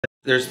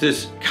There's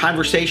this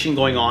conversation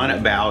going on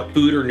about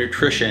food or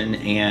nutrition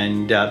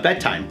and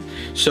bedtime.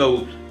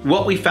 So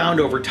what we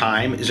found over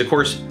time is, of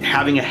course,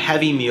 having a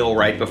heavy meal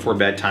right before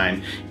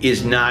bedtime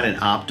is not an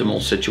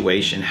optimal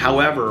situation.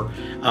 However,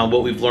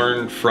 what we've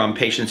learned from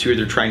patients who are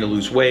either trying to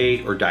lose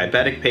weight or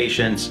diabetic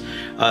patients,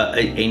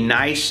 a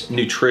nice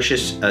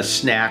nutritious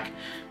snack,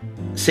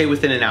 say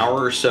within an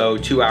hour or so,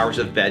 2 hours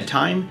of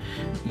bedtime,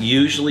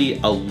 usually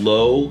a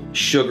low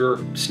sugar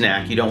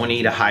snack. You don't want to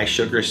eat a high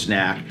sugar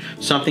snack.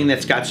 Something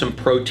that's got some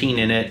protein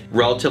in it,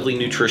 relatively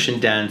nutrition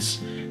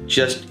dense,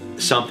 just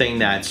something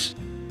that's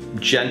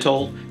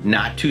gentle,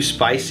 not too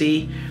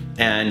spicy,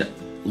 and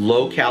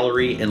low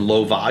calorie and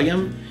low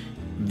volume.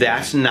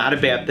 That's not a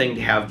bad thing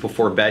to have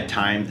before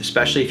bedtime,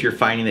 especially if you're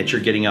finding that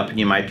you're getting up and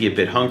you might be a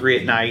bit hungry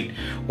at night,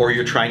 or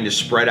you're trying to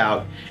spread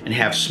out and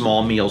have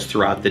small meals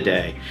throughout the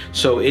day.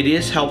 So it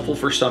is helpful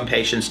for some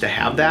patients to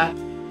have that.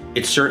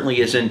 It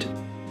certainly isn't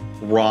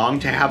wrong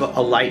to have a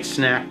light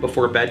snack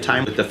before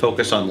bedtime with the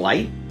focus on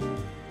light,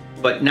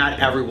 but not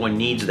everyone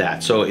needs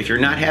that. So if you're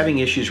not having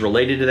issues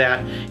related to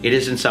that, it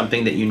isn't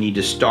something that you need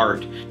to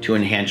start to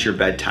enhance your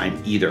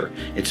bedtime either.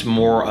 It's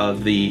more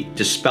of the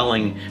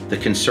dispelling the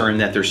concern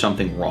that there's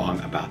something wrong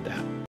about that.